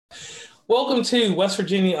Welcome to West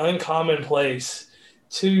Virginia Uncommon Place.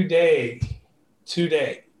 Today,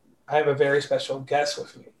 today, I have a very special guest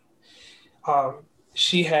with me.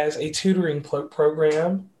 She has a tutoring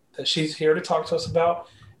program that she's here to talk to us about,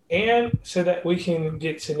 and so that we can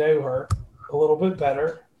get to know her a little bit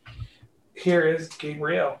better. Here is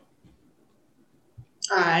Gabrielle.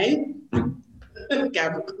 Hi,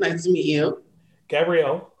 nice to meet you.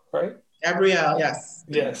 Gabrielle, right? Gabrielle, yes.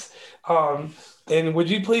 Yes. Um, and would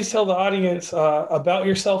you please tell the audience about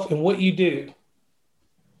yourself and what you do?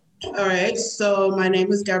 All right, so my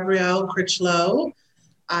name is Gabrielle Critchlow.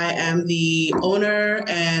 I am the owner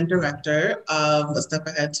and director of A Step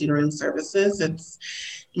Ahead Tutoring Services. It's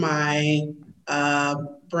my uh,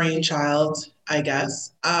 brainchild, I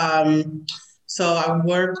guess. So I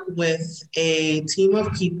work with a team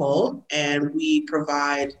of people and we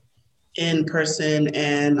provide in-person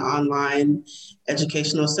and online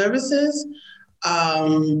educational services.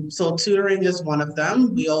 So tutoring is one of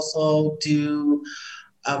them. We also do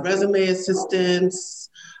resume assistance,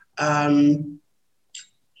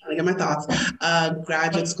 I get my thoughts,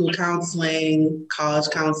 graduate school counseling, college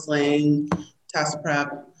counseling, test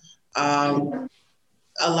prep, um,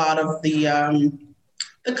 a lot of the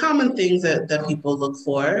common things that people look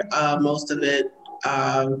for. Most of the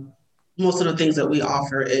things that we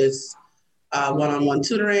offer is one-on-one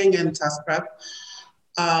tutoring and test prep.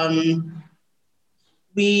 Um,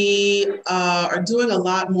 we are doing a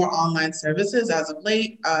lot more online services as of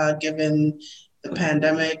late, given the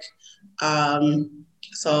pandemic.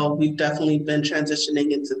 So we've definitely been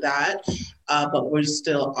transitioning into that, but we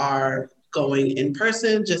still are going in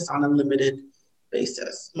person, just on a limited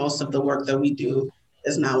basis. Most of the work that we do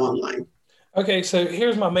is now online. Okay, so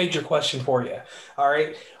here's my major question for you. All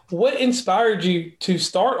right. What inspired you to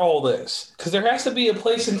start all this? Because there has to be a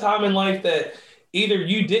place and time in life that either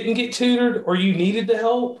you didn't get tutored or you needed the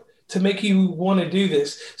help to make you want to do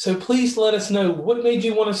this. So please let us know what made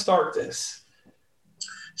you want to start this.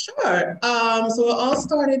 Sure. So it all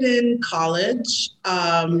started in college.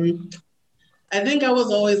 I think I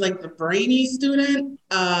was always like the brainy student.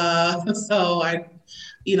 So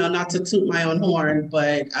not to toot my own horn,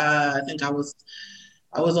 but I think I was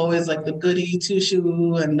always like the goody two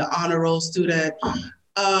shoe and the honor roll student.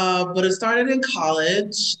 But it started in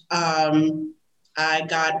college. I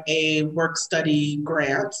got a work study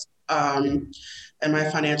grant and my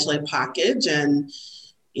financial aid package, and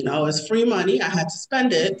it was free money. I had to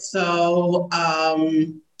spend it. So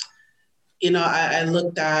I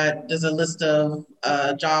looked at, there's a list of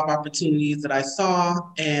job opportunities that I saw,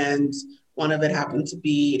 and one of it happened to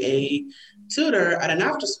be a tutor at an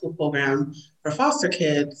after school program for foster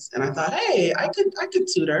kids. And I thought, hey, I could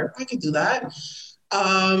tutor, I could do that.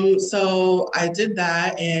 So I did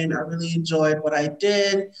that and I really enjoyed what I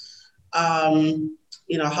did,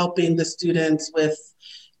 helping the students with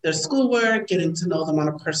their schoolwork, getting to know them on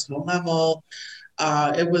a personal level.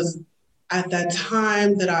 It was at that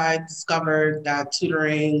time that I discovered that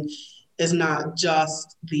tutoring is not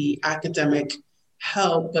just the academic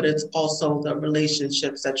help, but it's also the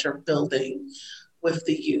relationships that you're building with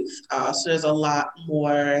the youth. So there's a lot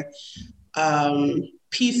more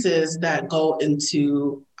pieces that go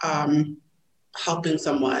into helping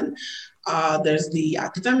someone. There's the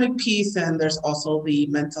academic piece and there's also the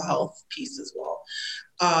mental health piece as well.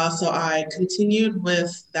 So I continued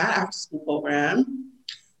with that after school program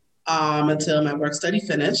until my work study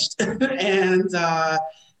finished. And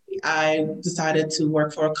I decided to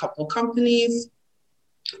work for a couple companies,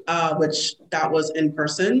 which that was in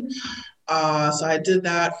person. So I did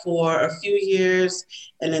that for a few years,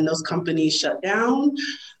 and then those companies shut down.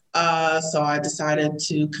 So I decided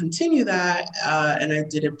to continue that, and I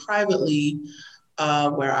did it privately,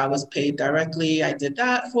 where I was paid directly. I did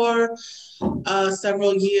that for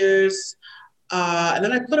several years. And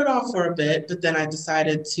then I put it off for a bit, but then I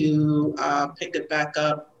decided to pick it back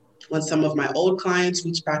up when some of my old clients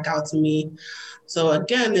reached back out to me. So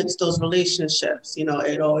again, it's those relationships,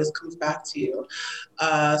 it always comes back to you.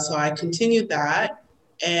 So I continued that,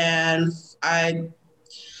 and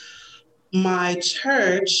my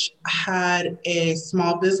church had a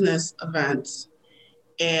small business event,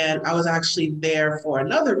 and I was actually there for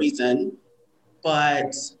another reason,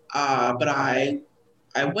 but I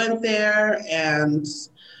went there, and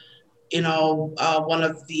one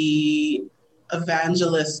of the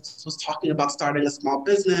evangelists was talking about starting a small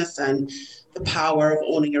business and the power of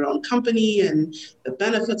owning your own company and the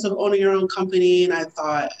benefits of owning your own company. And I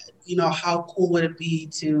thought, how cool would it be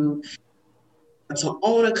to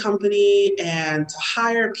own a company and to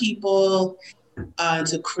hire people,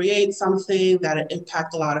 to create something that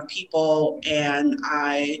impact a lot of people. And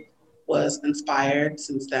I was inspired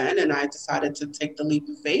since then, and I decided to take the leap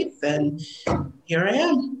of faith, and here I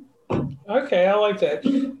am. Okay, I like that.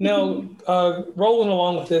 Now, rolling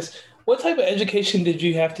along with this, what type of education did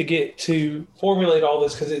you have to get to formulate all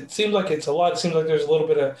this? Because it seems like it's a lot. It seems like there's a little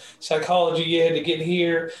bit of psychology you had to get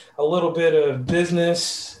here, a little bit of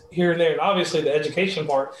business here and there, and obviously the education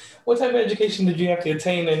part. What type of education did you have to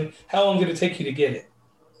attain, and how long did it take you to get it?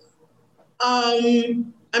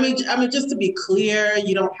 I mean, just to be clear,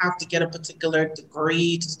 you don't have to get a particular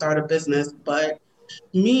degree to start a business, but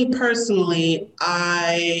me personally,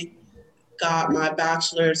 I got my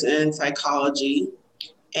bachelor's in psychology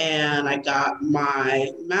and I got my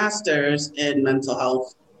master's in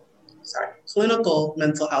clinical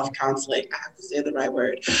mental health counseling. I have to say the right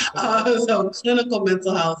word. So clinical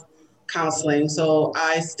mental health counseling. So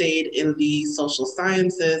I stayed in the social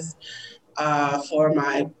sciences for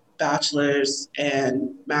my bachelor's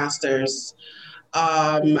and master's.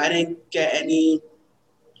 I didn't get any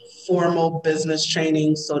formal business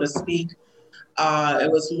training, so to speak.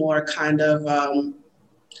 It was more kind of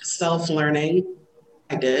self-learning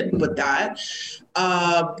I did with that.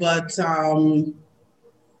 Uh, but um,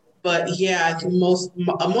 but yeah, I think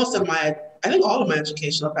I think all of my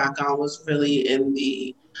educational background was really in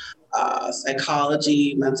the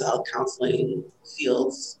psychology, mental health counseling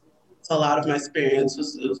fields. So a lot of my experience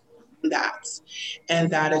was in that, and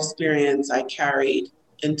that experience I carried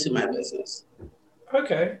into my business.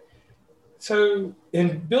 Okay. So,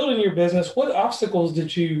 in building your business, what obstacles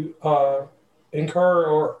did you incur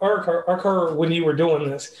or occur when you were doing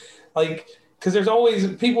this? Like, because there's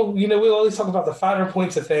always people, we always talk about the finer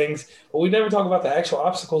points of things, but we never talk about the actual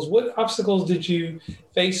obstacles. What obstacles did you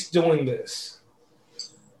face doing this?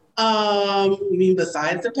 You mean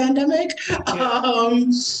besides the pandemic? Yeah.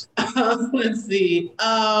 Let's see.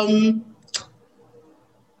 I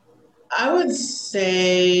would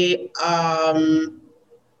say,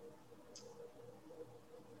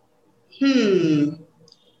 hmm,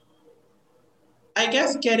 I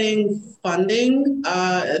guess getting funding in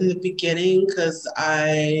the beginning because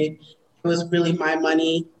it was really my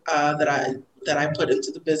money that I put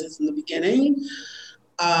into the business in the beginning.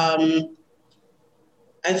 Um,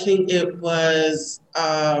 I think it was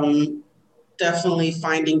definitely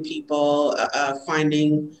finding people,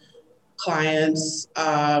 finding clients,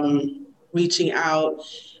 reaching out,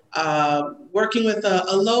 working with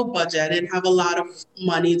a low budget. I didn't have a lot of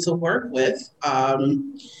money to work with.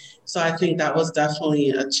 So I think that was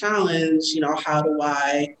definitely a challenge. How do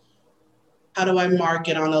I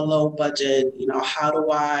market on a low budget? How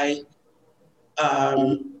do I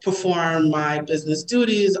perform my business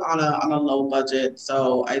duties on a low budget?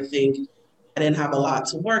 So I think I didn't have a lot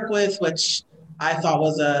to work with, which I thought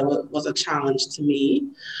was a challenge to me.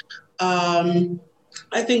 Um,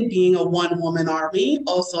 I think being a one woman army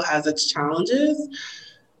also has its challenges.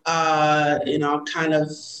 Kind of,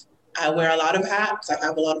 I wear a lot of hats, I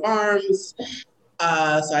have a lot of arms.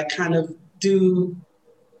 So I kind of do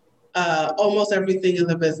almost everything in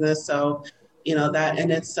the business. So, that in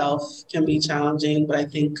itself can be challenging. But I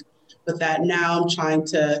think with that now,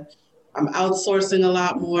 I'm outsourcing a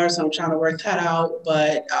lot more. So I'm trying to work that out.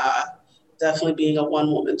 But definitely being a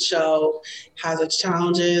one woman show has its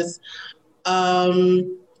challenges.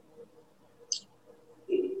 Um,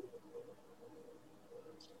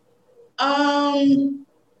 um,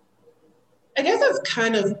 I guess that's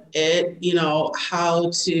kind of it, how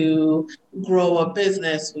to grow a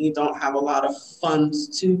business when you don't have a lot of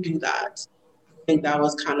funds to do that. I think that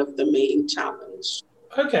was kind of the main challenge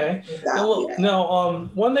Okay. with Now, that. well, Yeah. now,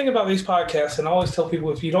 one thing about these podcasts, and I always tell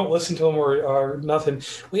people if you don't listen to them or nothing,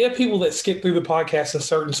 we have people that skip through the podcast in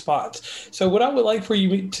certain spots. So, what I would like for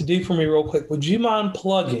you to do for me, real quick, would you mind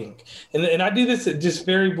plugging? And I do this just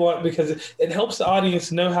very blunt because it helps the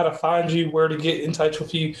audience know how to find you, where to get in touch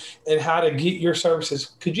with you, and how to get your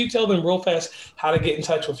services. Could you tell them real fast how to get in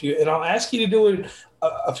touch with you? And I'll ask you to do it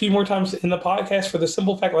a few more times in the podcast for the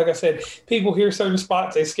simple fact, like I said, people hear certain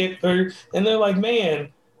spots, they skip through, and they're like, man,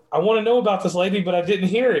 I want to know about this lady, but I didn't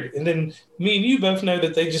hear it. And then me and you both know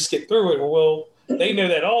that they just skip through it. Well, they know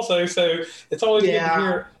that also. So it's always good to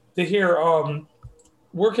Yeah. hear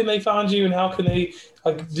where can they find you and how can they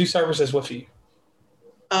do services with you.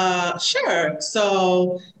 Sure.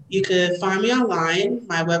 So you could find me online.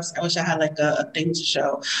 My website, I wish I had like a thing to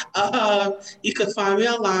show. You could find me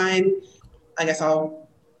online. I guess I'll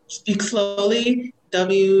speak slowly.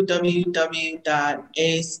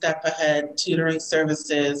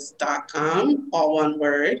 www.astepaheadtutoringservices.com, all one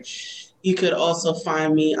word. You could also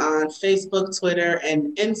find me on Facebook, Twitter,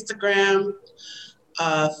 and Instagram.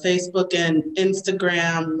 Facebook and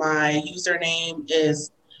Instagram, my username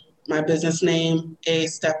is my business name, A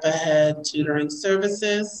Step Ahead Tutoring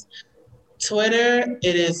Services. Twitter,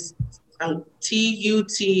 it is TUTORASADS.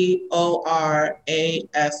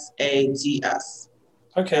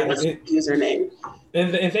 Okay. That is username.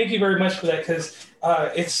 And thank you very much for that, because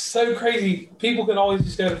it's so crazy. People can always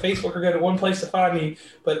just go to Facebook or go to one place to find me,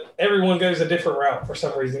 but everyone goes a different route for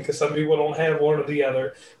some reason, because some people don't have one or the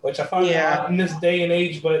other, which I find odd in this day and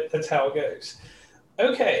age, but that's how it goes.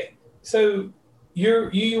 Okay, so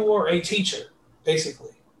you are a teacher,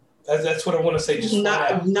 basically. That's what I want to say. Just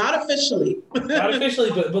not officially. Not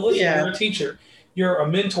officially, but listen, you're a teacher, you're a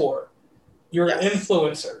mentor, you're an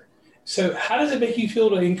influencer. So how does it make you feel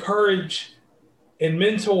to encourage and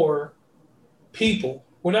mentor people?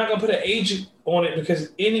 We're not going to put an age on it,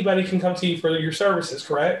 because anybody can come to you for your services,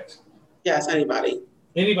 correct? Yes, anybody.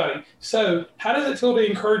 Anybody. So how does it feel to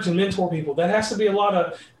encourage and mentor people? That has to be a lot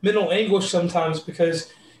of mental anguish sometimes,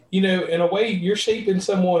 because, in a way, you're shaping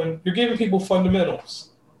someone, you're giving people fundamentals,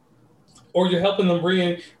 or you're helping them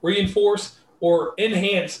reinforce or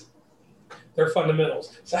enhance their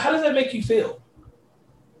fundamentals. So how does that make you feel?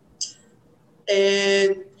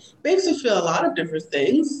 It makes me feel a lot of different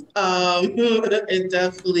things. It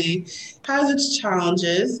definitely has its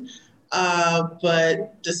challenges,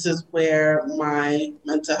 but this is where my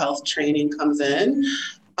mental health training comes in.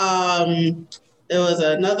 There was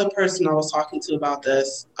another person I was talking to about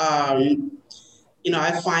this. I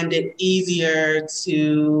find it easier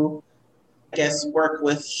to, I guess, work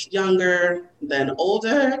with younger than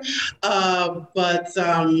older, but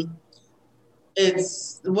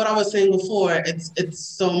it's what I was saying before. It's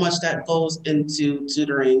so much that goes into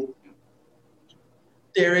tutoring.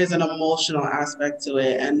 There is an emotional aspect to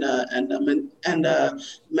it, and a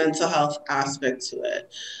mental health aspect to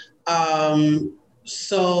it.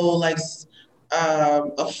 So, like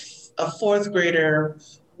a fourth grader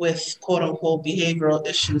with quote unquote behavioral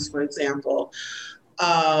issues, for example.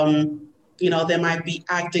 They might be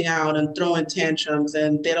acting out and throwing tantrums,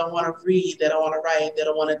 and they don't want to read, they don't want to write, they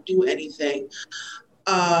don't want to do anything.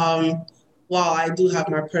 While I do have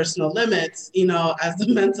my personal limits, as the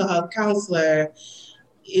mental health counselor,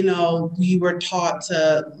 we were taught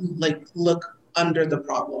to look under the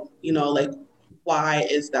problem, why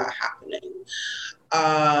is that happening?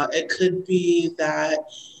 It could be that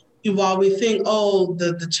while we think, oh,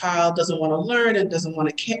 the child doesn't want to learn, it doesn't want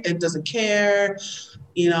to care, it doesn't care,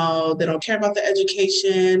 they don't care about the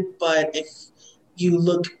education. But if you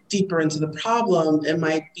look deeper into the problem, it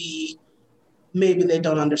might be maybe they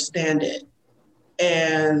don't understand it,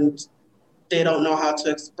 and they don't know how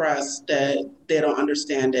to express that they don't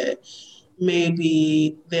understand it.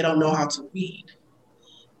 Maybe they don't know how to read.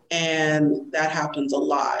 And that happens a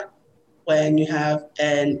lot when you have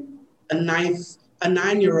a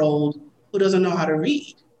 9-year-old who doesn't know how to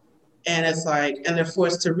read. And it's like, and they're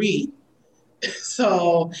forced to read.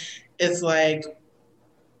 So it's like,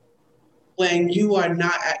 when you are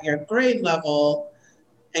not at your grade level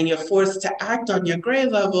and you're forced to act on your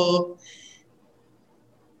grade level,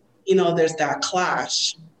 there's that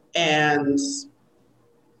clash. And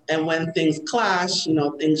when things clash,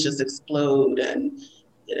 things just explode, and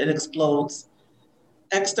it explodes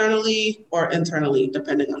externally or internally,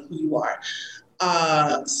 depending on who you are.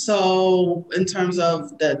 So in terms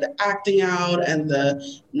of the acting out and the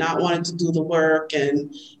not wanting to do the work,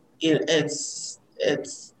 and it's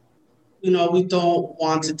we don't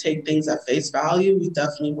want to take things at face value. We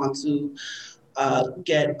definitely want to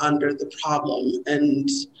get under the problem. And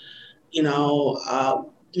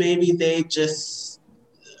maybe they just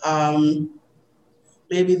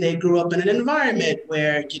maybe they grew up in an environment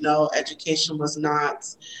where education was not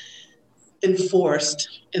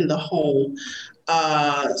enforced in the home.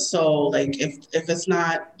 So like if it's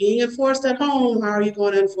not being enforced at home, how are you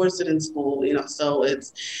going to enforce it in school? So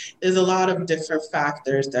there's a lot of different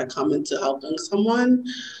factors that come into helping someone.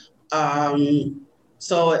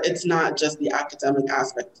 So it's not just the academic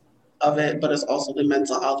aspect of it, but it's also the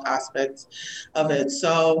mental health aspect of it.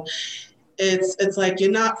 So it's like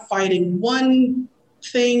you're not fighting one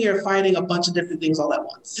thing, you're fighting a bunch of different things all at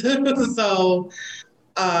once.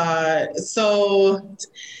 So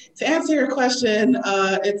to answer your question,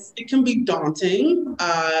 it can be daunting,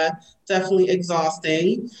 definitely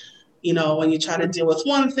exhausting. When you try to deal with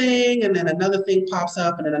one thing and then another thing pops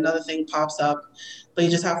up and then another thing pops up, but you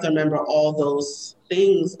just have to remember all those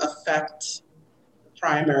things affect the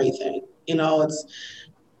primary thing. It's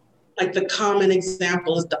like the common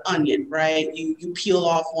example is the onion, right? You peel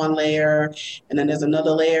off one layer and then there's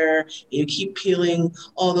another layer, and you keep peeling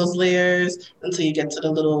all those layers until you get to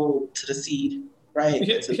the seed, right?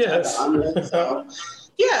 Yes. The onion. So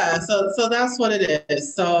Yeah, so that's what it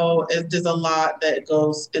is. So there's a lot that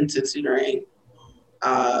goes into tutoring.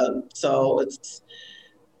 So it's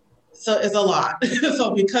a lot.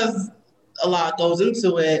 So because a lot goes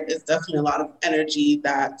into it, it's definitely a lot of energy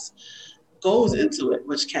that goes into it,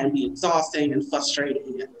 which can be exhausting and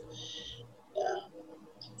frustrating. And, yeah.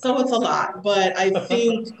 So it's a lot. But I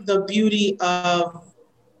think the beauty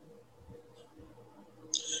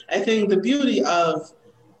of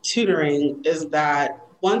tutoring is that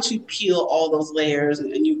once you peel all those layers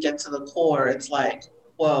and you get to the core, it's like,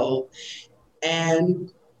 whoa.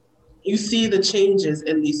 And you see the changes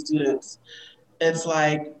in these students. It's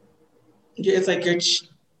like you're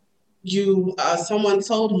you someone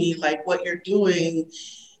told me like what you're doing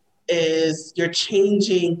is you're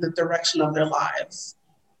changing the direction of their lives.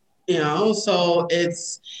 So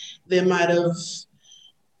they might have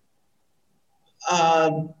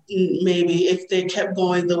uh, maybe if they kept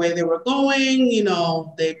going the way they were going,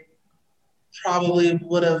 they probably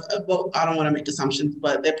would have, well, I don't want to make assumptions,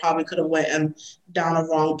 but they probably could have went down a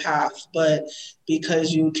wrong path. But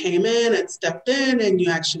because you came in and stepped in and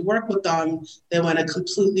you actually worked with them, they went a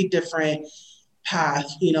completely different path.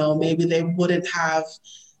 Maybe they wouldn't have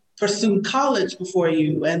pursued college before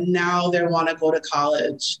you, and now they want to go to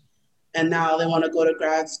college, and now they want to go to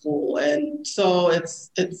grad school. And so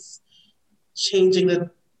it's changing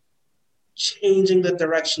the changing the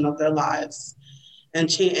direction of their lives and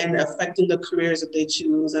affecting the careers that they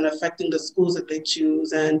choose and affecting the schools that they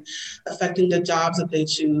choose and affecting the jobs that they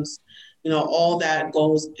choose. All that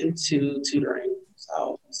goes into tutoring.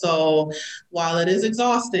 So while it is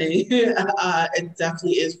exhausting, it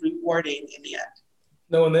definitely is rewarding in the end.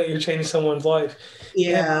 Knowing that you're changing someone's life. And,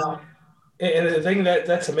 Yeah. and the thing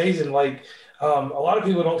that's amazing, like a lot of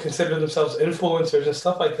people don't consider themselves influencers and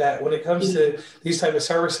stuff like that when it comes to these type of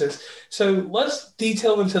services. So let's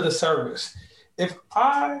detail into the service. If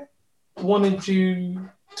I wanted you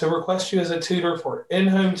to request you as a tutor for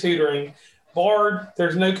in-home tutoring, barred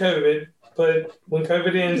there's no COVID, but when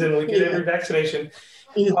COVID ends and we get every vaccination,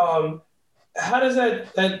 how does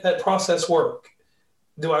that process work?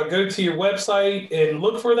 Do I go to your website and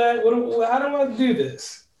look for that? How do I do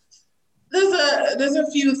this? There's a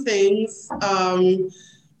few things.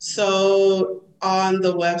 So on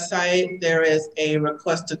the website, there is a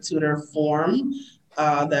request a tutor form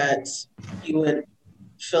that you would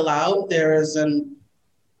fill out. There is an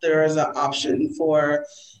option for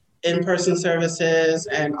in-person services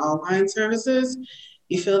and online services.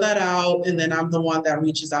 You fill that out, and then I'm the one that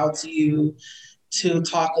reaches out to you to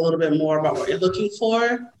talk a little bit more about what you're looking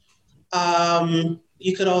for.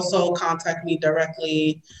 You could also contact me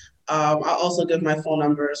directly. I'll also give my phone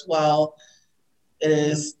number as well. It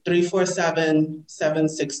is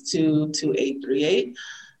 347-762-2838.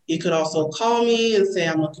 You could also call me and say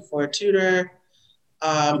I'm looking for a tutor,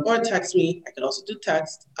 or text me. I could also do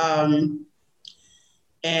text.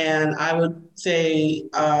 And I would say,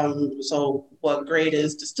 so what grade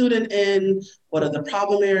is the student in? What are the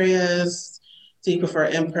problem areas? Do you prefer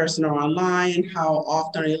in person or online? How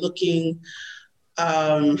often are you looking?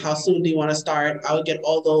 How soon do you want to start? I would get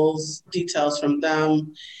all those details from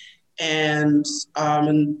them and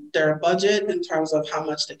their budget in terms of how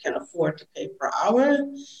much they can afford to pay per hour.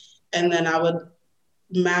 And then I would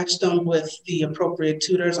match them with the appropriate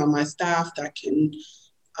tutors on my staff that can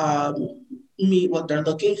meet what they're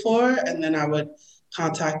looking for. And then I would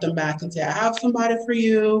contact them back and say, I have somebody for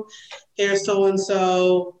you. Here's so and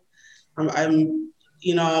so. I'm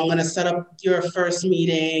going to set up your first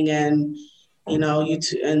meeting, and you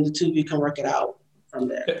two and the two of you can work it out from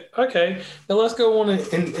there. Okay, now let's go on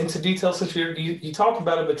into detail since you talked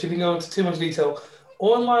about it, but you didn't go into too much detail.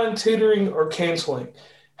 Online tutoring or canceling,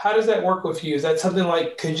 how does that work with you? Is that something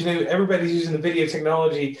like, because everybody's using the video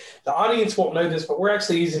technology, the audience won't know this, but we're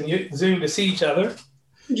actually using Zoom to see each other.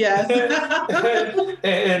 Yes.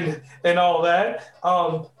 and all that.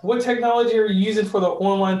 What technology are you using for the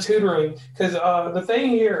online tutoring? Because the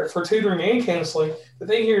thing here for tutoring and counseling, the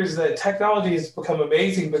thing here is that technology has become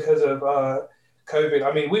amazing because of COVID.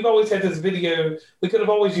 I mean, we've always had this video. We could have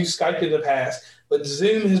always used Skype in the past, but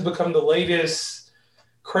Zoom has become the latest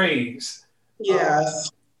craze. Yes.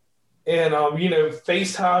 And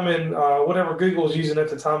FaceTime and whatever Google's using at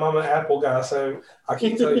the time. I'm an Apple guy, so I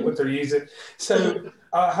can't tell you what they're using. So,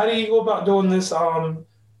 how do you go about doing this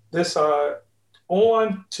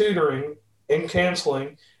online tutoring and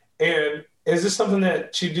counseling? And is this something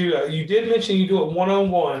that you do? You did mention you do it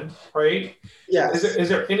one-on-one, right? Yes. Is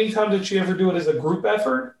there any time that you ever do it as a group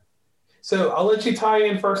effort? So I'll let you tie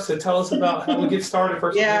in first to tell us about how we get started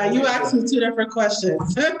first. Yeah, you asked me two different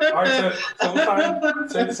questions. All right, so we'll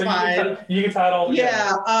so you can tie it all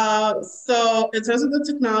together. Yeah, so in terms of the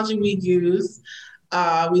technology we use,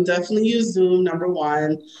 we definitely use Zoom, number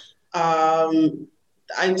one.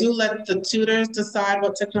 I do let the tutors decide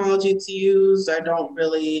what technology to use. What's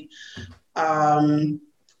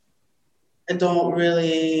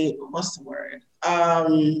the word?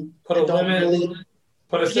 Put a limit. Really,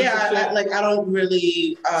 put a censorship. I don't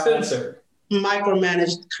really censor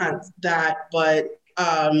micromanage kind of that, but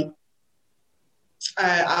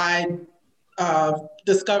I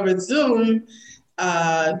discovered Zoom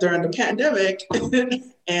during the pandemic,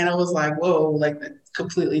 and I was like, whoa, like that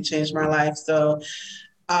completely changed my life. So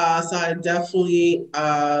I definitely,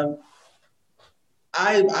 I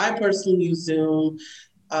personally use Zoom.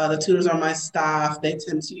 The tutors on my staff, they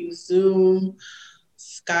tend to use Zoom,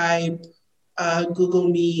 Skype, Google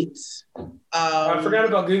Meet. I forgot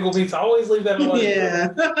about Google Meets. I always leave that alone.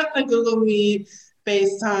 Yeah, Google Meet,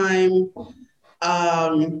 FaceTime.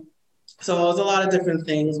 So there's a lot of different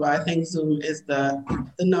things, but I think Zoom is the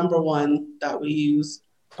number one that we use.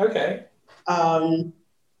 Okay. And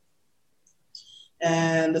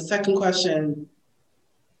the second question,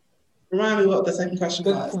 remind me what the second question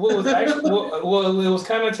was. It was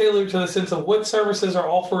kind of tailored to the sense of what services are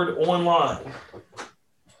offered online.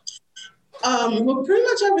 Well, pretty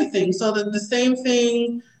much everything. So the same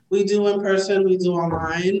thing we do in person, we do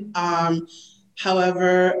online.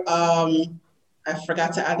 However, I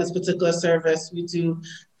forgot to add this particular service. We do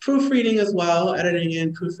proofreading as well, editing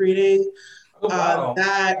and proofreading. Oh, wow.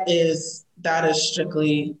 That is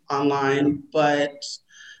strictly online, but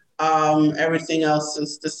everything else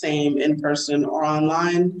is the same in person or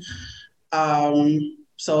online.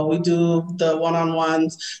 So we do the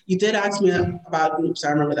one-on-ones. You did ask me about groups,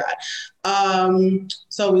 I remember that.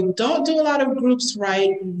 So we don't do a lot of groups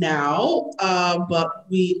right now, but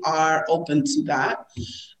we are open to that.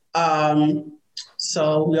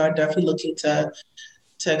 So we are definitely looking to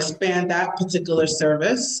expand that particular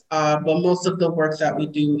service, but most of the work that we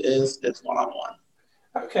do is one-on-one.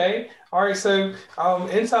 Okay. All right. So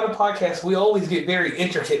inside a podcast, we always get very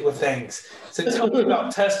intricate with things. So tell me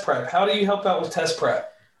about test prep. How do you help out with test prep?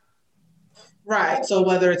 Right. So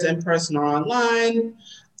whether it's in person or online,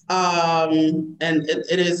 and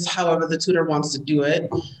it is however the tutor wants to do it,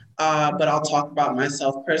 but I'll talk about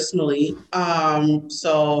myself personally.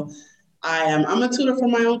 So I'm a tutor for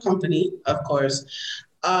my own company, of course.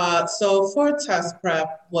 So for test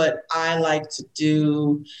prep, what I like to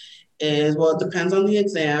do is, well, it depends on the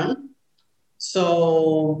exam.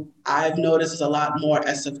 So I've noticed a lot more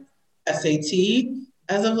SAT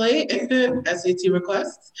as of late, SAT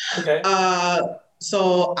requests. Okay.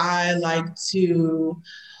 So I like to,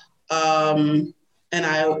 and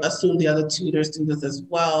I assume the other tutors do this as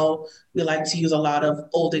well, we like to use a lot of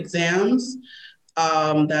old exams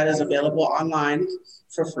that is available online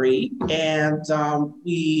for free. And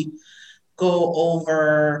we go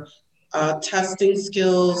over testing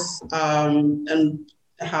skills and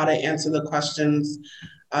how to answer the questions,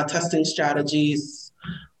 testing strategies.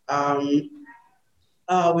 We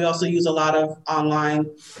also use a lot of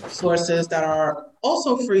online sources that are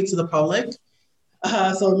also free to the public.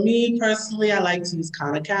 So me personally, I like to use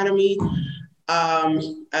Khan Academy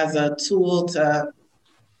as a tool to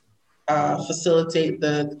facilitate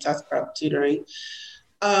the test prep tutoring.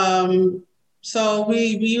 So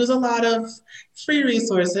we use a lot of free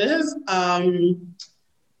resources.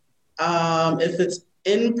 If it's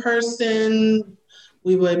in person,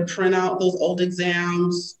 we would print out those old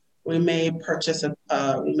exams. We may purchase a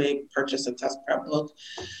test prep book.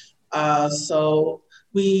 So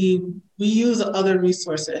we use other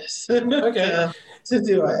resources to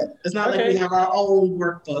do it. It's not like we have our own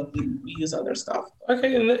workbook. We use other stuff.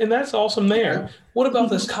 Okay, and that's awesome there. What about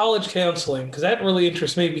this college counseling? Because that really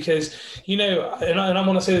interests me because, and I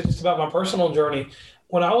want to say this just about my personal journey.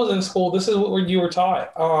 When I was in school, this is what you were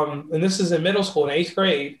taught. And this is in middle school in 8th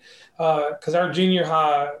grade, because our junior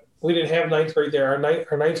high, we didn't have 9th grade there. Our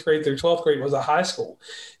 9th grade through 12th grade was a high school.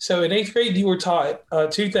 So in 8th grade, you were taught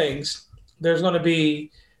two things. There's going to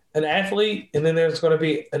be an athlete, and then there's going to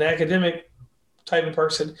be an academic type of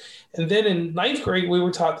person. And then in 9th grade, we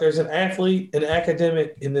were taught there's an athlete, an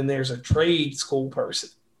academic, and then there's a trade school person.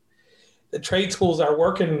 The trade schools are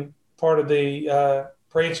working part of the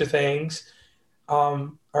branch of things.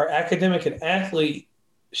 Our academic and athlete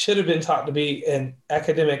should have been taught to be an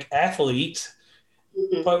academic athlete,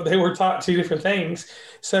 but they were taught two different things.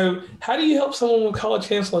 So how do you help someone with college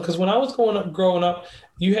counseling? Because when I was growing up,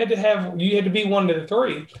 you had to be one of the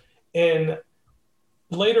three. And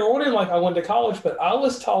later on in life, I went to college, but I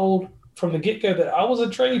was told from the get go that I was a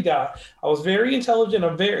trade guy. I was very intelligent.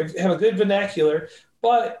 Have a good vernacular,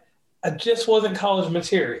 but I just wasn't college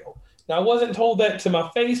material. Now I wasn't told that to my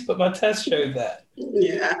face, but my test showed that.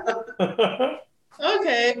 Yeah.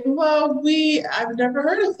 Okay. Well, I've never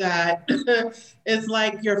heard of that. It's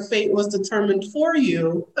like your fate was determined for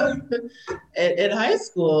you in high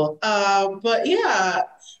school. But yeah,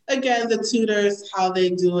 again, the tutors, how they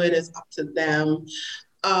do it is up to them.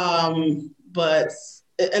 But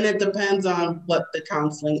and it depends on what the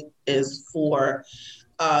counseling is for.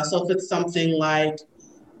 So if it's something like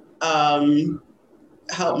um,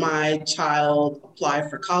 help my child apply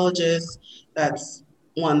for colleges, that's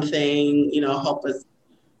one thing. Help with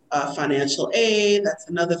financial aid, that's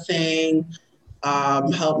another thing.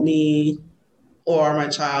 Help me or my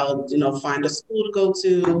child, find a school to go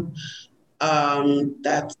to.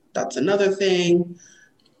 That's another thing.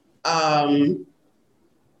 Um,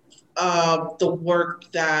 the work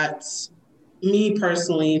that me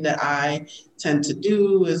personally that I tend to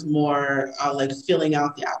do is more like filling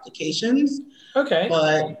out the applications. Okay.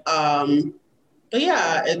 But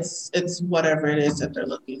yeah, it's whatever it is that they're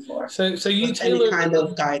looking for. So you With any tailor kind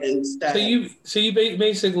of guidance that. so you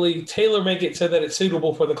basically tailor make it so that it's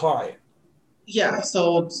suitable for the client. Yeah,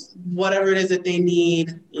 so whatever it is that they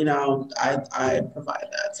need, I provide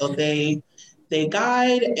that. So they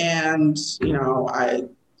guide, and I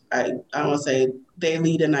don't want to say they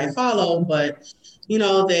lead and I follow, but they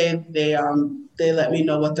let me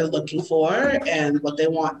know what they're looking for and what they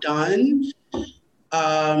want done,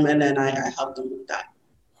 and then I help them with that.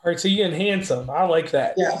 All right, so you enhance them. I like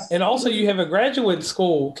that. Yes. And also, you have a graduate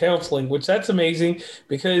school counseling, which that's amazing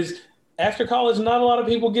because after college, not a lot of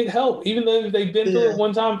people get help, even though they've been through Yeah. it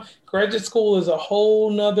one time. Graduate school is a whole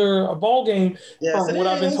nother a ball game Yes, from it what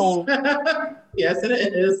I've been is. told. Yes, it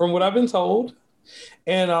is. From what I've been told,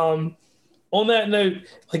 and on that note,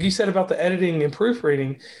 like you said about the editing and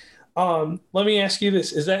proofreading, let me ask you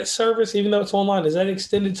this: is that service, even though it's online, is that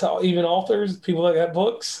extended to even authors, people that got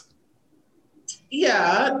books?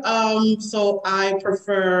 Yeah, so I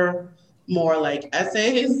prefer more like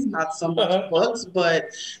essays, not so much books, but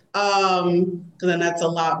then that's a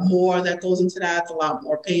lot more that goes into that. It's a lot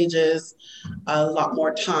more pages, a lot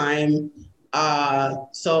more time.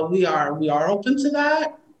 So we are open to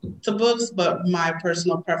that, to books, but my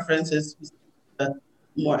personal preference is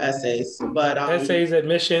more essays. But Essays,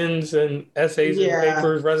 admissions, and essays and yeah,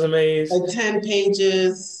 papers, resumes. like 10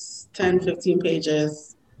 pages, 10, 15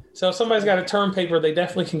 pages. So if somebody's got a term paper, they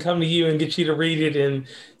definitely can come to you and get you to read it and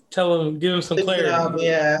give them some Fix it up, clarity,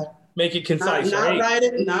 yeah. make it Not concise, not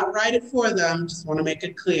right? write it for them. Just want to make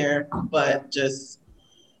it clear, but just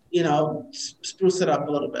spruce it up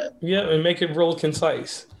a little bit. Yeah, and make it real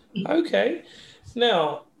concise. Okay.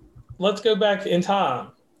 Now, let's go back in time.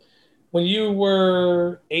 When you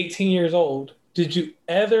were 18 years old, did you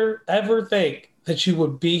ever think that you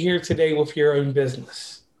would be here today with your own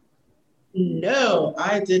business? No,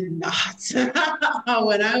 I did not.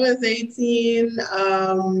 When I was 18,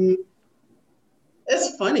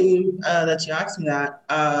 it's funny that you asked me that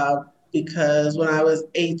because when I was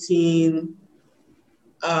 18,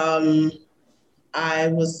 um, I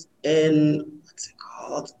was in, what's it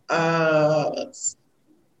called?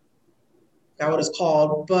 Forgot what it's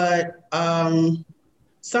called, but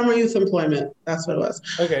summer youth employment. That's what it was.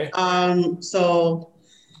 Okay. So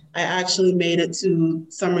I actually made it to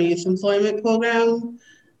summer youth employment program,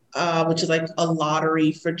 which is like a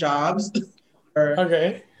lottery for jobs for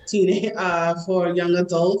Okay. for young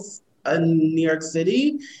adults in New York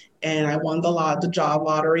City, and I won the job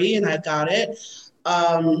lottery, and I got it.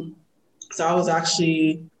 So I was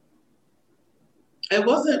actually, it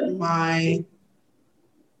wasn't my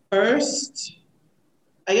first.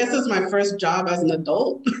 I guess it's my first job as an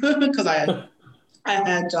adult because I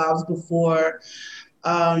had jobs before,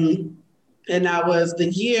 um, and that was the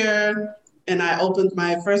year, and I opened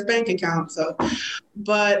my first bank account. So,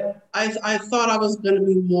 but I thought I was going to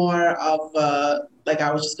be more of like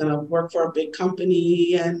I was just going to work for a big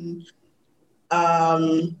company and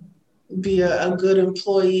um, be a good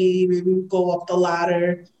employee, maybe go up the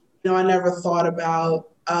ladder. I never thought about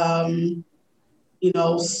you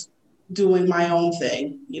know, doing my own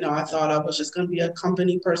thing. I thought I was just going to be a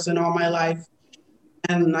company person all my life.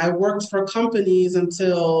 And I worked for companies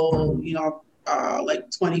until,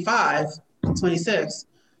 like 25, 26.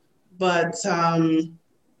 But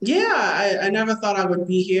yeah, I never thought I would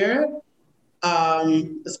be here,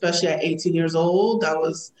 especially at 18 years old. I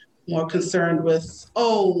was more concerned with,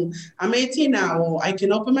 oh, I'm 18 now. Well, I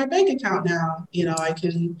can open my bank account now. I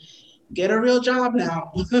can get a real job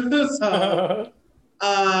now. So,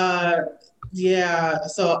 uh, yeah,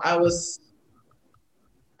 so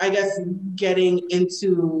I guess, getting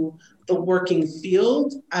into the working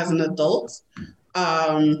field as an adult.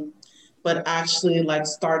 Um, but actually like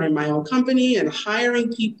starting my own company and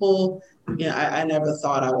hiring people, yeah, I never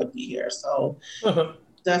thought I would be here. So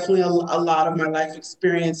definitely a lot of my life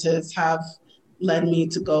experiences have led me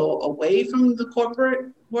to go away from the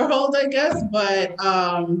corporate world, I guess.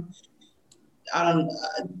 I don't,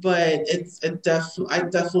 but I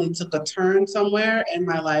definitely took a turn somewhere in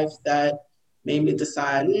my life that made me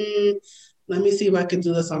decide, let me see if I can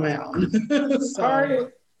do this on my own. All So, right. I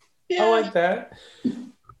yeah. like that.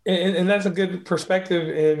 And that's a good perspective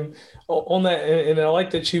and on that. And I like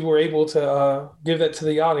that you were able to give that to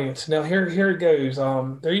the audience. Now here it goes.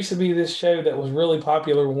 There used to be this show that was really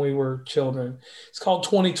popular when we were children. It's called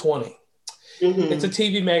 2020. It's a Mm-hmm.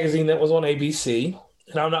 TV magazine that was on ABC.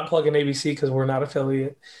 And I'm not plugging ABC because we're not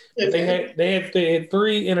affiliate. But Okay. they had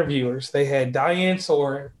three interviewers. They had Diane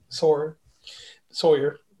Sawyer.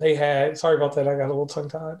 They had, sorry about that, I got a little tongue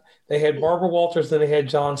tied. They had Barbara Walters, then they had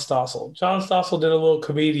John Stossel. John Stossel did a little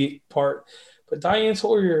comedic part, but Diane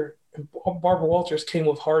Sawyer and Barbara Walters came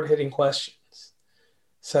with hard hitting questions.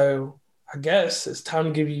 So I guess it's time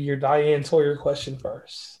to give you your Diane Sawyer question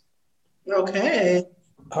first. Okay.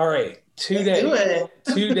 All right, Let's do it.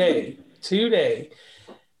 today.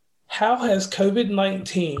 How has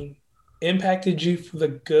COVID-19 impacted you for the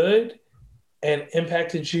good and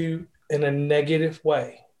impacted you in a negative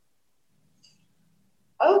way?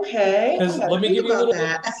 Okay. I Because got to let me think give you a about little,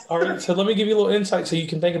 that. all right. So let me give you a little insight so you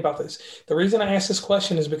can think about this. The reason I asked this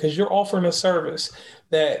question is because you're offering a service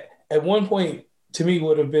that at one point to me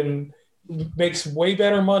would have been makes way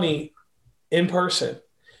better money in person.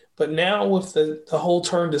 But now with the whole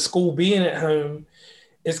turn to school being at home,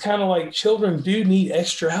 it's kind of like children do need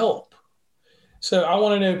extra help. So I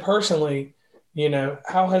want to know personally,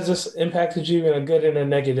 how has this impacted you in a good and a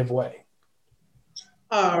negative way?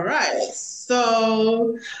 All right.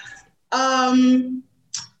 So, um,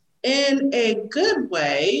 in a good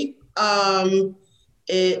way,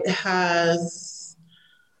 it has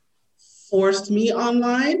forced me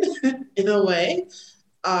online in a way,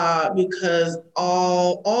 because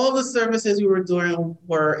all the services we were doing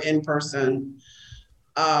were in person.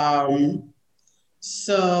 Um,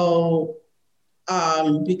 so,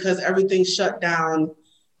 because everything shut down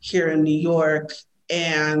here in New York,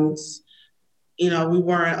 and we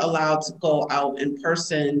weren't allowed to go out in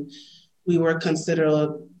person. We were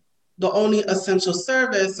considered the only essential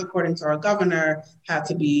service, according to our governor, had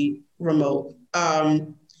to be remote.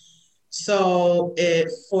 So it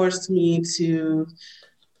forced me to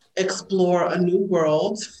explore a new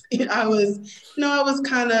world. I was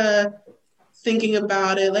kind of thinking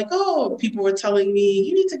about it like, oh, people were telling me,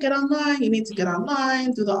 you need to get online,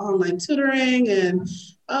 do the online tutoring. And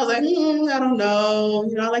I was like, I don't know.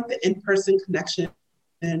 I like the in-person connection.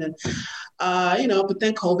 And but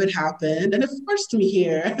then COVID happened and it forced me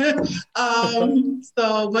here.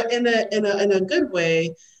 But in a good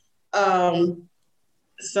way. Um,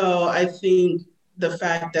 so I think the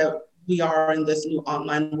fact that we are in this new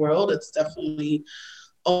online world, it's definitely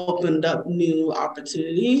opened up new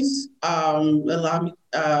opportunities, allowed me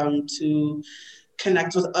to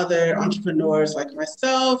connect with other entrepreneurs like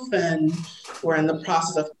myself, and we're in the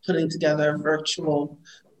process of putting together virtual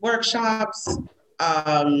workshops.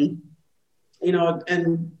 Um,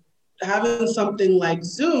 and having something like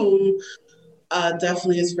Zoom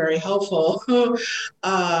definitely is very helpful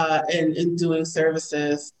in doing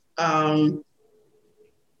services.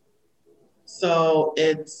 So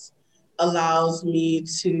it allows me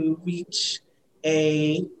to reach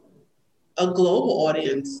a global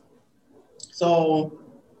audience. So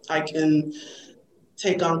I can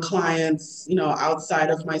take on clients,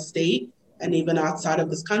 outside of my state and even outside of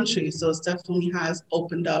this country. So it definitely has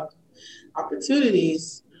opened up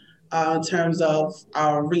opportunities in terms of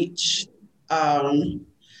our reach. Um,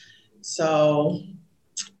 so,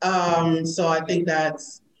 so I think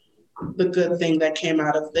that's the good thing that came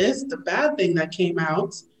out of this. The bad thing that came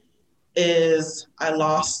out is I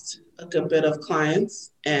lost a good bit of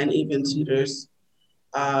clients and even tutors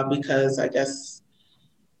because I guess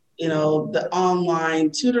the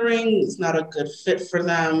online tutoring is not a good fit for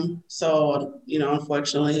them. So,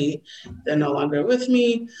 unfortunately, they're no longer with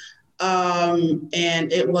me. And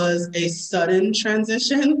it was a sudden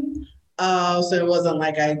transition. So it wasn't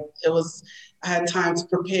like I had time to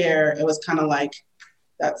prepare. It was kind of like,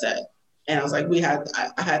 that's it. And I was like,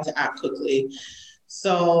 I had to act quickly.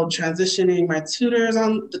 So transitioning my tutors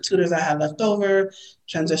on the tutors I had left over,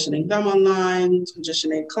 transitioning them online,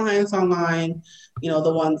 transitioning clients online,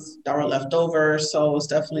 the ones that were left over. So it was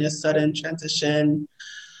definitely a sudden transition.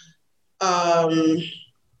 Um,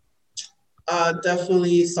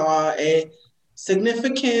 definitely saw a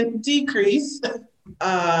significant decrease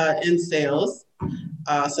in sales.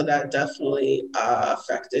 So that definitely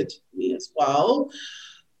affected me as well.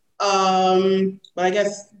 But I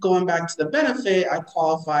guess going back to the benefit, I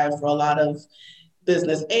qualify for a lot of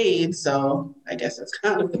business aid, so I guess it's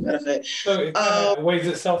kind of the benefit. So it kind of weighs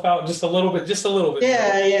itself out just a little bit, just a little bit.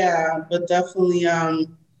 Yeah, but definitely, yeah,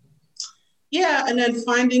 and then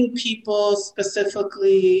finding people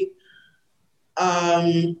specifically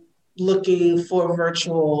um, looking for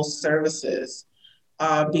virtual services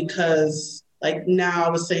because, like now, I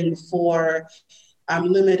was saying before, I'm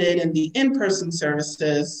limited in the in-person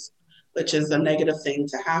services, which is a negative thing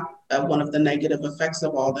to have, one of the negative effects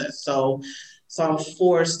of all this. So I'm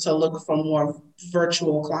forced to look for more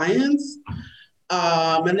virtual clients.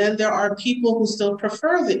 And then there are people who still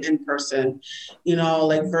prefer the in-person,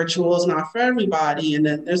 like virtual is not for everybody. And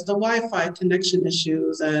then there's the Wi-Fi connection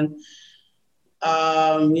issues, and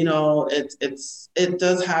it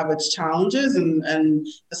does have its challenges, and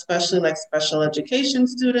especially like special education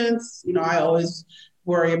students. I always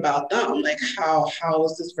worry about them, like how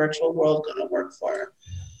is this virtual world going to work for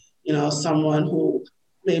someone who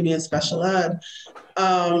maybe in special ed.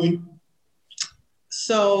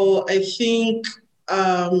 So I think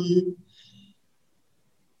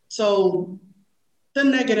so the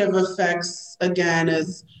negative effects again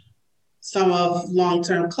is some of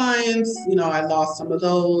long-term clients. I lost some of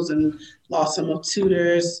those and lost some of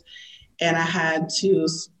tutors, and I had to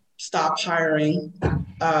stop hiring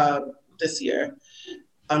this year,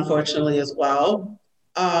 unfortunately, as well.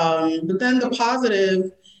 But then the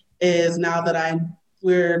positive is now that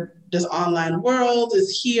this online world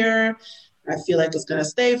is here. I feel like it's going to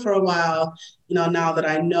stay for a while. Now that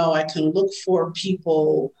I know I can look for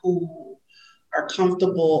people who are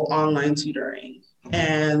comfortable online tutoring.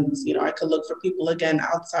 And, I could look for people again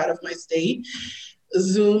outside of my state.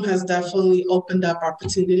 Zoom has definitely opened up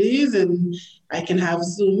opportunities, and I can have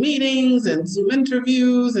Zoom meetings and Zoom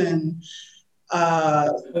interviews and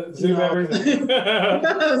Zoom everything.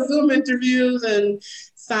 Zoom interviews and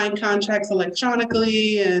sign contracts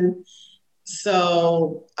electronically. And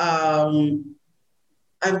so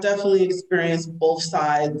I've definitely experienced both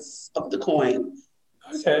sides of the coin.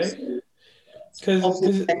 Okay.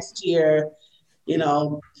 Hopefully next year,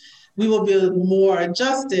 we will be more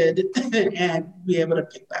adjusted and be able to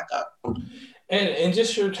pick back up. And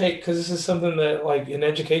just your take, because this is something that, like in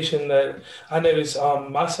education, that I notice.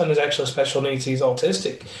 My son is actually special needs; he's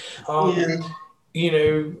autistic.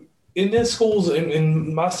 In the schools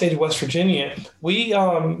in my state of West Virginia, we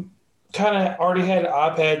kind of already had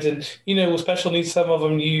iPads, and with special needs, some of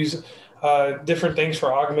them use different things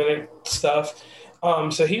for augmented stuff.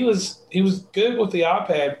 So he was good with the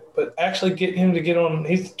iPad, but actually getting him to get on,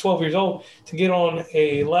 he's 12 years old, to get on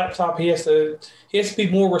a laptop, he has to be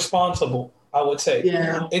more responsible, I would say.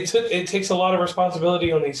 Yeah. It takes a lot of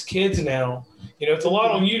responsibility on these kids now. It's a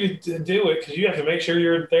lot on you to do it, because you have to make sure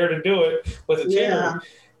you're there to do it with a tutor.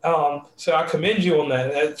 So I commend you on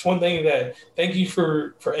that. That's one thing thank you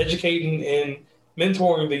for educating and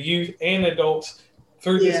mentoring the youth and adults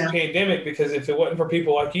through this pandemic, because if it wasn't for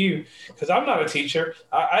people like you, because I'm not a teacher,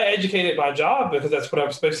 I educate at my job because that's what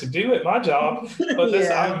I'm supposed to do at my job, but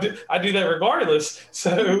I do that regardless.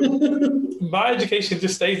 So my education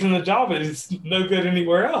just stays in the job and it's no good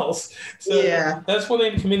anywhere else. So that's one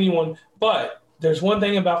thing to commend you on. But there's one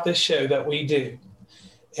thing about this show that we do,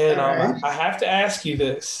 and I have to ask you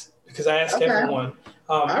this because I ask everyone.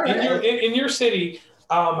 In your city,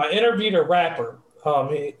 I interviewed a rapper.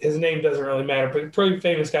 His name doesn't really matter, but a pretty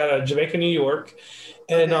famous guy out of Jamaica, New York.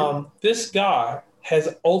 And this guy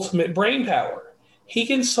has ultimate brain power. He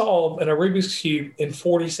can solve an Rubik's Cube in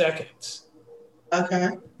 40 seconds. Okay.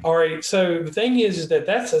 All right. So the thing is that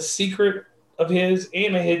that's a secret of his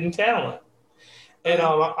and a hidden talent. And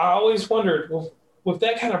I always wondered, well, with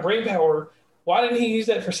that kind of brain power, why didn't he use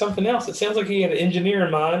that for something else? It sounds like he had an engineer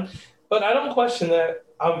in mind, but I don't question that.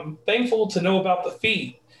 I'm thankful to know about the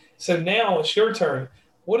feat. So now it's your turn.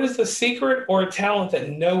 What is the secret or a talent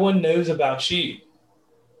that no one knows about you?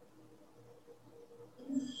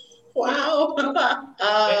 Wow.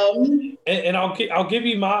 And I'll give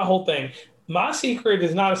you my whole thing. My secret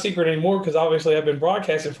is not a secret anymore because obviously I've been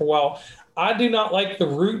broadcasting for a while. I do not like the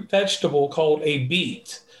root vegetable called a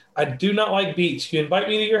beet. I do not like beets. You invite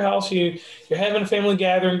me to your house, you're having a family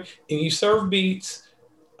gathering, and you serve beets.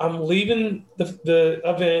 I'm leaving the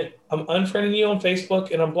event. I'm unfriending you on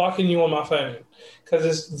Facebook, and I'm blocking you on my phone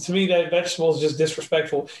because to me that vegetable is just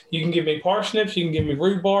disrespectful. You can give me parsnips, you can give me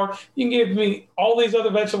rhubarb, you can give me all these other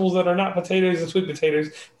vegetables that are not potatoes and sweet potatoes,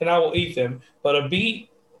 and I will eat them. But a beet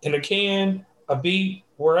in a can, a beet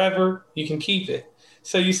wherever, you can keep it.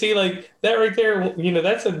 So you see, like that right there,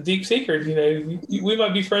 that's a deep secret. We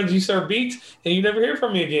might be friends. You serve beets, and you never hear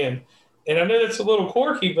from me again. And I know that's a little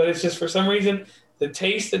quirky, but it's just for some reason the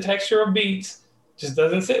taste, the texture of beets just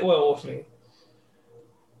doesn't sit well with me.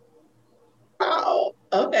 Wow.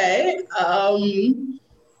 Okay. I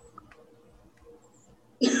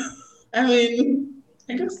mean,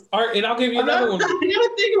 I guess All right, and I'll give you I'm not. another I one. gotta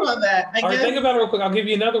think about that. I All right, guess. think about it real quick. I'll give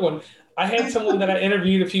you another one. I had someone that I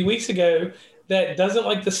interviewed a few weeks ago that doesn't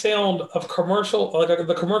like the sound of commercial, like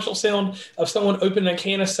the commercial sound of someone opening a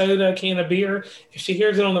can of soda, a can of beer. If she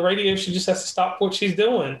hears it on the radio, she just has to stop what she's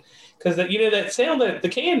doing because that sound that the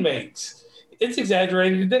can makes, it's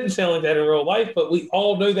exaggerated. It doesn't sound like that in real life, but we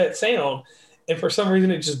all know that sound, and for some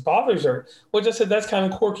reason, it just bothers her. Which I said that's kind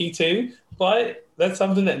of quirky too, but that's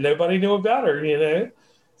something that nobody knew about her.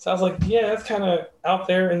 So I was like, yeah, that's kind of out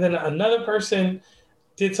there. And then another person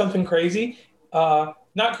did something crazy.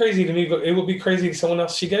 Not crazy to me, but it would be crazy to someone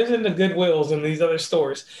else. She goes into Goodwills and these other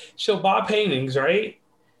stores. She'll buy paintings, right?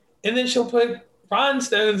 And then she'll put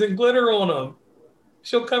rhinestones and glitter on them.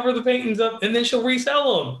 She'll cover the paintings up and then she'll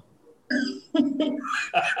resell them.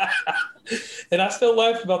 And I still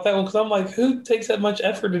laugh about that one because I'm like, who takes that much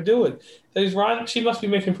effort to do it? She must be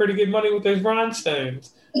making pretty good money with those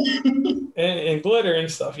rhinestones and glitter and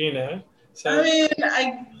stuff. I So mean,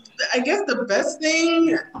 I guess the best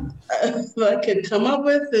thing I could come up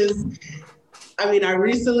with is, I mean, I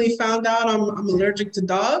recently found out I'm allergic to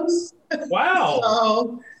dogs. wow.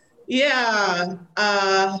 So, yeah,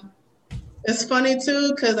 it's funny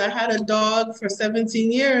too because I had a dog for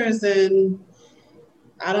 17 years, and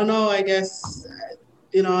I don't know. I guess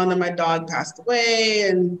and then my dog passed away,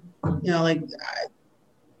 and and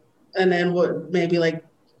then what? Maybe like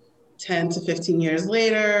 10 to 15 years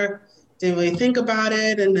later, didn't really think about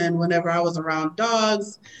it. And then whenever I was around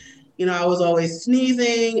dogs, I was always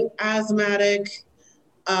sneezing, asthmatic.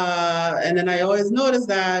 And then I always noticed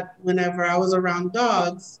that whenever I was around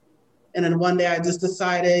dogs, and then one day I just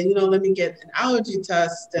decided, let me get an allergy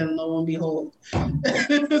test, and lo and behold.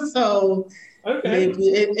 So Okay. maybe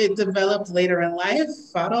it developed later in life.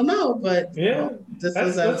 I don't know, but Yeah. this That's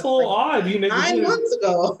was a little odd. 9 months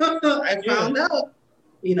ago. I found out.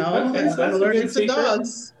 Okay, so I'm that's a good allergic to secret.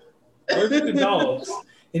 dogs. Allergic to dogs.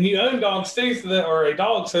 And you own dogs too, or a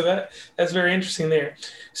dog, so that's very interesting there.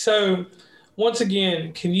 So once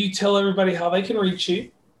again, can you tell everybody how they can reach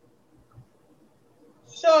you?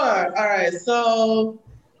 Sure. All right. So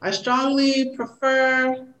I strongly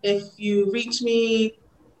prefer if you reach me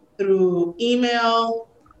through email,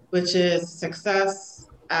 which is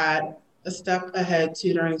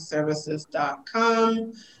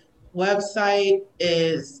success@astepaheadtutoringservices.com. Website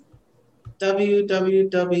is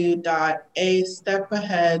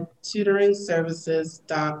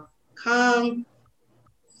www.astepaheadtutoringservices.com.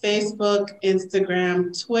 Facebook,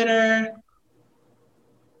 Instagram, Twitter.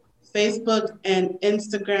 Facebook and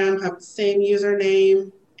Instagram have the same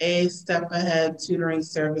username,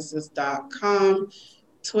 astepaheadtutoringservices.com.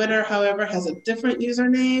 Twitter, however, has a different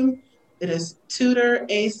username. It is Tutor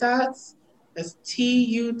ASATs. That's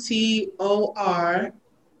TUTORASATS.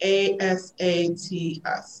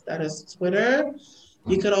 That is Twitter.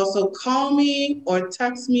 You could also call me or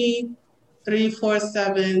text me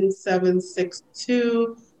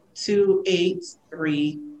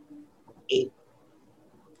 347-762-2838.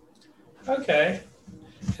 Okay.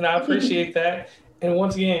 And I appreciate that. And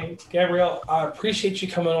once again, Gabrielle, I appreciate you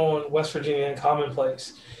coming on West Virginia and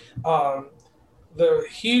Commonplace. Um, the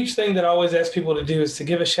huge thing that I always ask people to do is to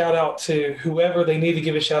give a shout out to whoever they need to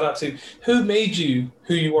give a shout out to. Who made you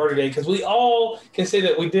who you are today? Because we all can say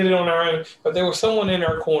that we did it on our own, but there was someone in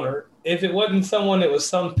our corner. If it wasn't someone, it was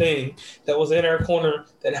something that was in our corner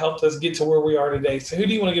that helped us get to where we are today. So who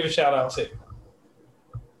do you want to give a shout out to?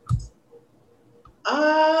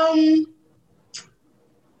 Um,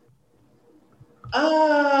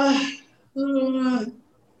 I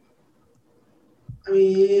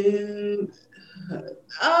mean,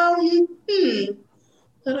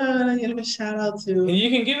 who do I give a shout out to? And you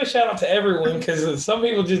can give a shout out to everyone because some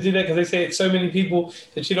people just do that because they say it's so many people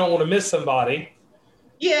that you don't want to miss somebody.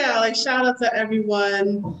 Yeah, like shout out to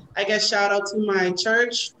everyone. I guess shout out to my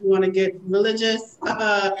church. You want to get religious? Shout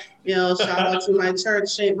out to my church,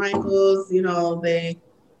 St. Michael's. They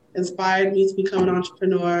inspired me to become an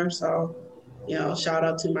entrepreneur. So, shout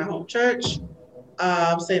out to my home church,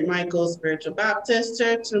 St. Michael's Spiritual Baptist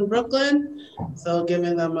Church in Brooklyn. So,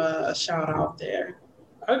 giving them a shout out there.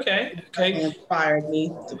 Okay. They inspired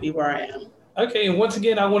me to be where I am. Okay, and once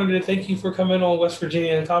again, I wanted to thank you for coming on West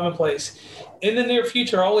Virginia and Commonplace. In the near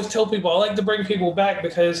future, I always tell people I like to bring people back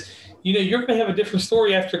because you're going to have a different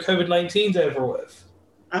story after COVID-19's over with.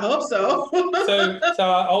 I hope so. So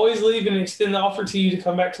I always leave and extend the offer to you to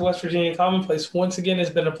come back to West Virginia Commonplace. Once again, it's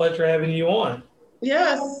been a pleasure having you on.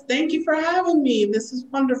 Yes, thank you for having me. This is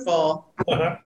wonderful.